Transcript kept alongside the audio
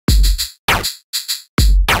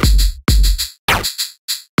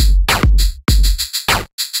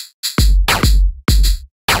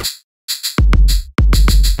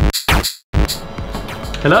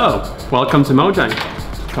Hello, welcome to Mojang.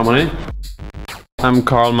 Come on in. I'm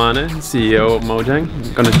Carl Mane, CEO of Mojang.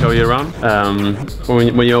 I'm going to show you around.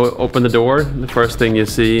 When you open the door, the first thing you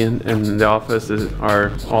see in the office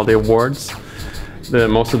are all the awards.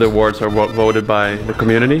 Most of the awards are voted by the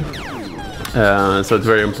community, so it's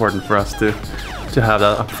very important for us to have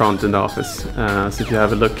that up front in the office. So if you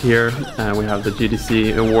have a look here, we have the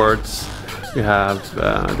GDC awards, we have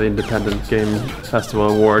the Independent Game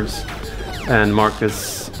Festival awards, and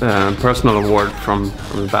Marcus' personal award from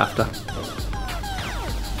the BAFTA.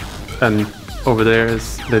 And over there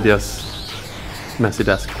is Lydia's messy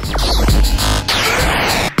desk.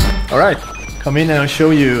 Alright, come in and I'll show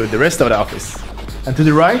you the rest of the office. And to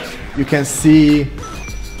the right, you can see,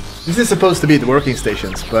 this is supposed to be the working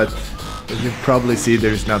stations, but as you probably see,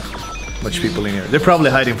 there's not much people in here. They're probably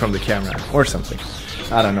hiding from the camera or something.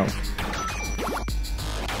 I don't know.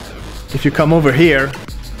 If you come over here,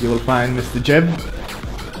 you will find Mr. Jeb,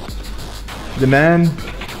 the man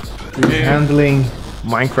who is handling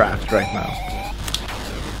Minecraft right now.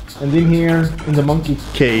 And in here, in the monkey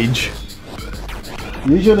cage,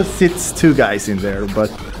 usually sits two guys in there, but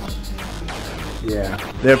yeah,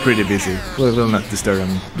 they're pretty busy. We will not disturb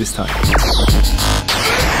them this time.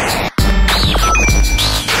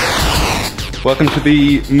 Welcome to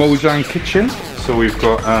the Mojang kitchen. So we've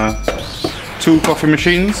got 2 coffee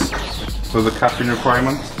machines for the caffeine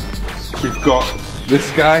requirements. We've got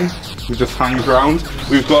this guy who just hangs around.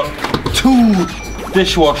 We've got 2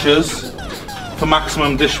 dishwashers for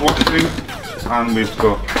maximum dishwashing, and we've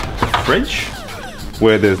got a fridge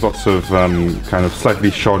where there's lots of kind of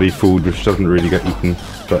slightly shoddy food which doesn't really get eaten,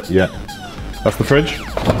 but yeah, that's the fridge.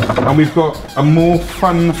 And we've got a more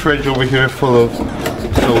fun fridge over here full of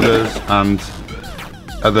sodas and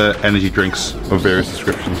other energy drinks of various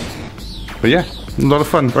descriptions. But yeah, a lot of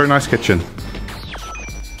fun, very nice kitchen.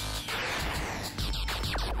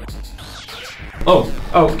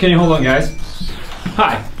 Oh, can you hold on, guys?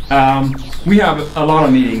 Hi. We have a lot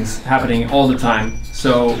of meetings happening all the time,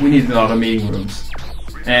 so we need a lot of meeting rooms.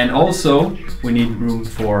 And also, we need room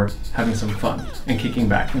for having some fun and kicking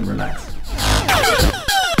back and relax.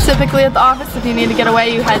 Typically at the office, if you need to get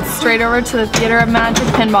away, you head straight over to the Theater of Magic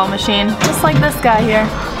pinball machine, just like this guy here.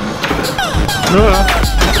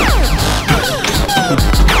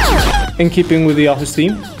 In keeping with the office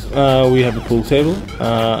theme, we have a pool table,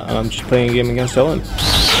 and I'm just playing a game against Ellen.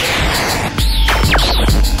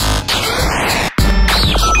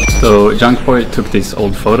 So Junkboy took these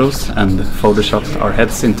old photos and photoshopped our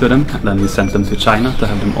heads into them, and then we sent them to China to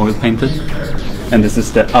have them oil painted. And this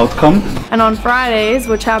is the outcome. And on Fridays,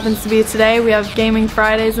 which happens to be today, we have Gaming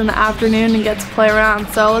Fridays in the afternoon and get to play around.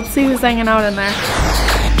 So let's see who's hanging out in there.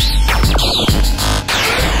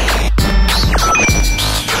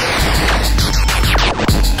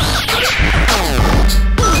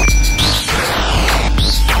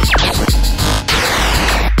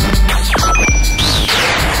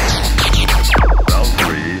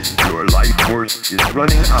 Is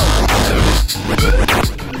running out.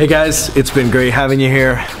 Hey guys, it's been great having you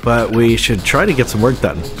here, but we should try to get some work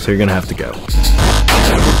done, so you're gonna have to go.